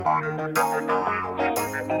Good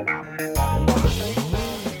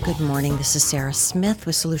morning. This is Sarah Smith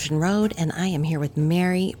with Solution Road, and I am here with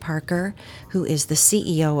Mary Parker, who is the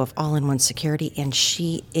CEO of All-in-One Security, and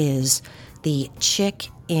she is the chick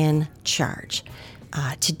in charge.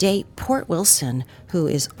 Today, Port Wilson, who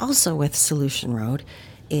is also with Solution Road,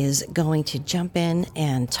 is going to jump in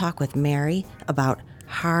and talk with Mary about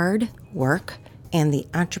hard work and the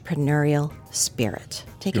entrepreneurial spirit.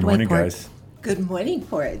 Take it away, Port. Good morning, guys. Good morning,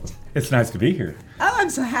 Port. It's nice to be here. Oh,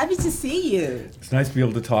 I'm so happy to see you. It's nice to be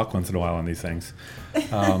able to talk once in a while on these things.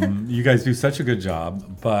 You guys do such a good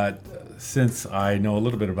job, but since I know a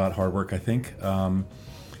little bit about hard work, I think, and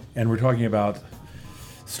we're talking about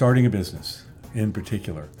starting a business in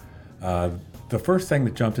particular, the first thing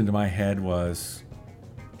that jumped into my head was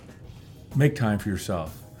make time for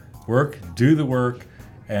yourself. Work, do the work,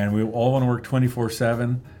 and we all want to work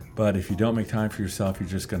 24/7, but if you don't make time for yourself, you're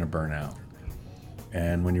just going to burn out.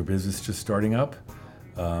 And when your business is just starting up,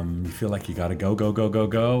 you feel like you got to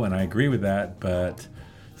go, and I agree with that, but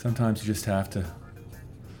sometimes you just have to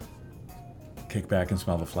kick back and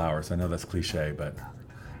smell the flowers. I know that's cliche, but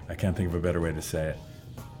I can't think of a better way to say it.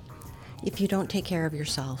 If you don't take care of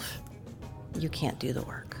yourself, you can't do the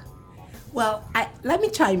work. Well, let me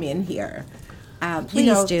chime in here.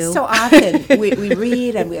 Please do. So often we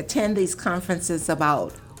read and we attend these conferences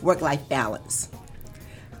about work-life balance.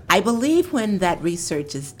 I believe when that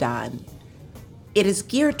research is done, it is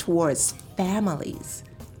geared towards families,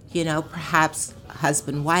 perhaps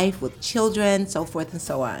husband, wife with children, so forth and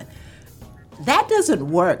so on. That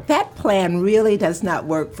doesn't work. That plan really does not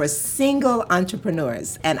work for single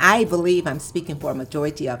entrepreneurs. And I believe I'm speaking for a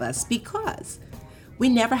majority of us because we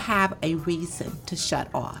never have a reason to shut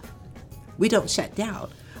off. We don't shut down.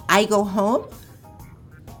 I go home.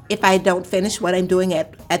 If I don't finish what I'm doing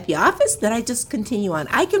at the office, then I just continue on.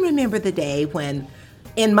 I can remember the day when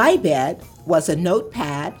in my bed was a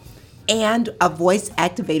notepad and a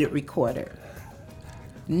voice-activated recorder.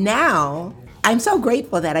 Now, I'm so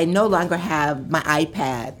grateful that I no longer have my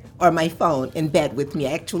iPad or my phone in bed with me.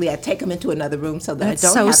 Actually, I take them into another room so that I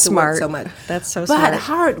don't have to work so much. That's so smart. But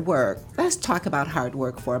hard work, let's talk about hard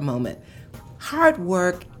work for a moment. Hard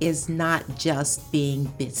work is not just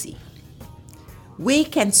being busy. We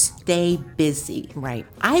can stay busy. Right.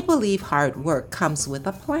 I believe hard work comes with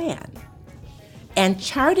a plan. And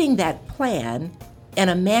charting that plan in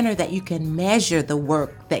a manner that you can measure the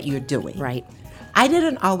work that you're doing. Right. I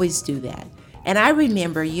didn't always do that. And I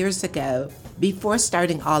remember years ago, before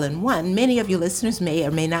starting All-in-One, many of your listeners may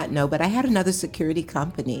or may not know, but I had another security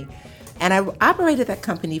company. And I operated that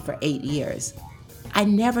company for 8 years. I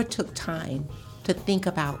never took time to think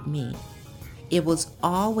about me. It was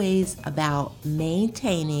always about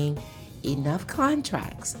maintaining enough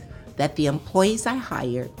contracts that the employees I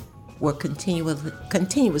hired were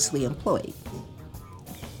continuously employed.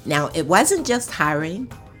 Now, it wasn't just hiring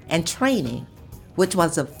and training, which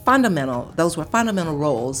was those were fundamental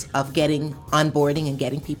roles of getting onboarding and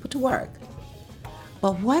getting people to work.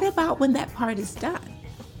 But what about when that part is done?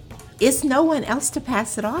 It's no one else to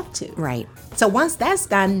pass it off to. Right. So once that's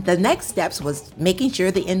done, the next steps was making sure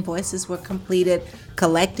the invoices were completed,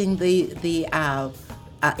 collecting the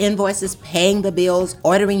invoices, paying the bills,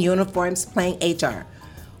 ordering uniforms, playing HR.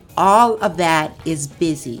 All of that is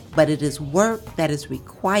busy, but it is work that is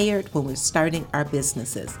required when we're starting our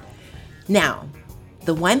businesses. Now,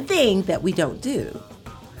 the one thing that we don't do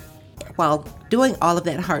while doing all of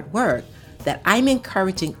that hard work that I'm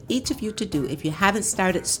encouraging each of you to do, if you haven't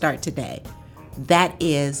started, start today. That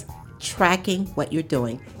is tracking what you're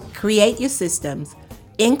doing. Create your systems,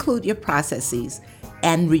 include your processes,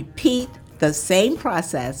 and repeat the same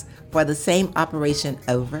process for the same operation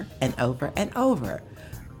over and over and over.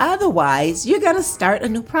 Otherwise, you're going to start a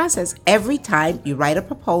new process every time you write a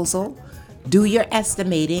proposal, do your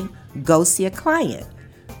estimating, go see a client.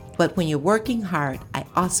 But when you're working hard, I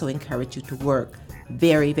also encourage you to work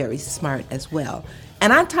very, very smart as well.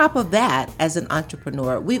 And on top of that, as an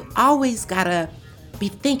entrepreneur, we've always got to be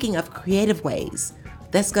thinking of creative ways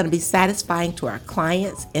that's going to be satisfying to our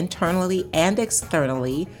clients internally and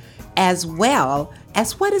externally, as well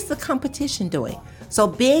as what is the competition doing. So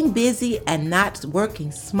being busy and not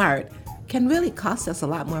working smart can really cost us a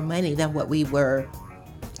lot more money than what we were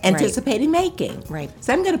anticipating making. Right.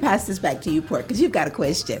 So I'm going to pass this back to you, Port, because you've got a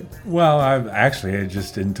question. Well, I'm actually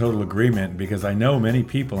just in total agreement because I know many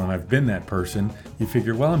people, and I've been that person. You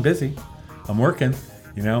figure, well, I'm busy, I'm working,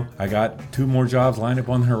 I got 2 more jobs lined up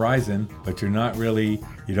on the horizon, but you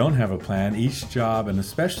don't have a plan. Each job, and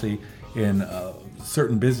especially in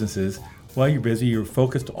certain businesses, while you're busy, you're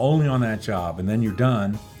focused only on that job, and then you're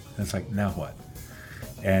done, and it's like, now what?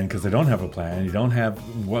 And because they don't have a plan, you don't have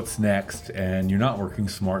what's next, and you're not working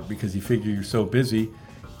smart because you figure you're so busy.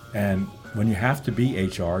 And when you have to be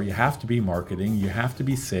HR, you have to be marketing, you have to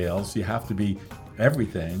be sales, you have to be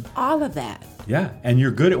everything. All of that. Yeah, and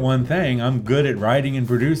you're good at one thing. I'm good at writing and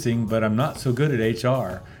producing, but I'm not so good at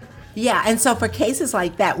HR. Yeah, and so for cases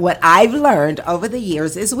like that, what I've learned over the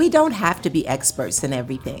years is we don't have to be experts in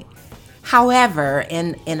everything. However,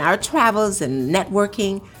 in our travels and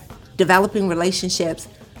networking, developing relationships,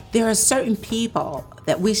 there are certain people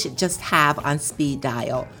that we should just have on speed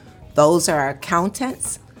dial. Those are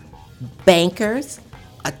accountants, bankers,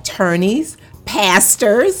 attorneys,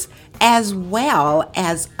 pastors, as well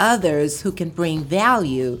as others who can bring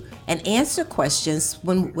value and answer questions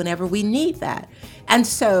whenever we need that. And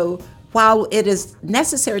so while it is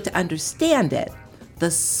necessary to understand it, the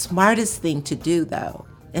smartest thing to do, though,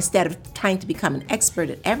 instead of trying to become an expert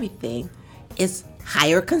at everything, is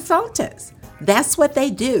hire consultants. That's what they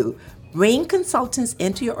do. Bring consultants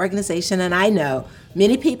into your organization. And I know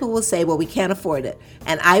many people will say, well, we can't afford it.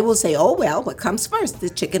 And I will say, oh, well, what comes first, the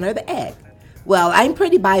chicken or the egg? Well, I'm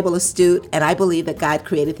pretty Bible astute, and I believe that God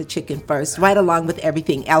created the chicken first, right along with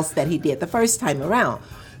everything else that he did the first time around.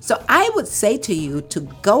 So I would say to you to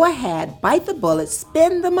go ahead, bite the bullet,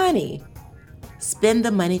 spend the money. Spend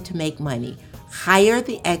the money to make money. Hire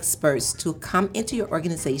the experts to come into your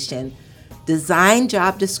organization, design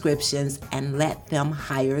job descriptions, and let them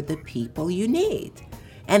hire the people you need.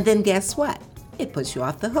 And then guess what? It puts you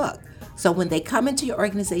off the hook. So when they come into your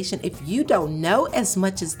organization, if you don't know as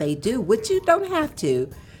much as they do, which you don't have to,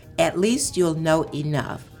 at least you'll know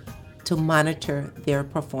enough to monitor their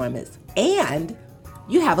performance. And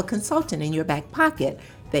you have a consultant in your back pocket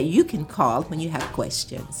that you can call when you have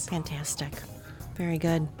questions. Fantastic. Very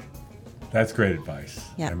good. That's great advice.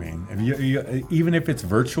 Yeah. I mean, even if it's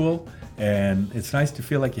virtual, and it's nice to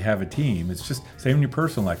feel like you have a team. It's just same in your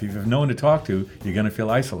personal life. If you have no one to talk to, you're going to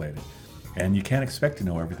feel isolated. And you can't expect to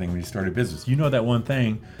know everything when you start a business. You know that one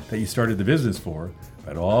thing that you started the business for,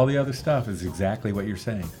 but all the other stuff is exactly what you're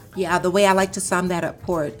saying. Yeah, the way I like to sum that up,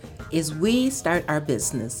 Port, is we start our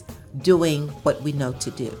business doing what we know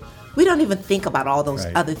to do. We don't even think about all those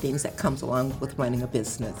other things that comes along with running a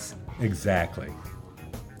business. Exactly.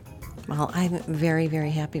 Well, I'm very,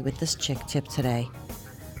 very happy with this chick tip today.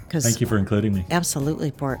 Thank you for including me.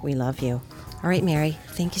 Absolutely, Port. We love you. All right, Mary,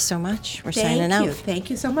 thank you so much. We're signing out. Thank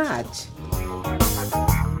you so much.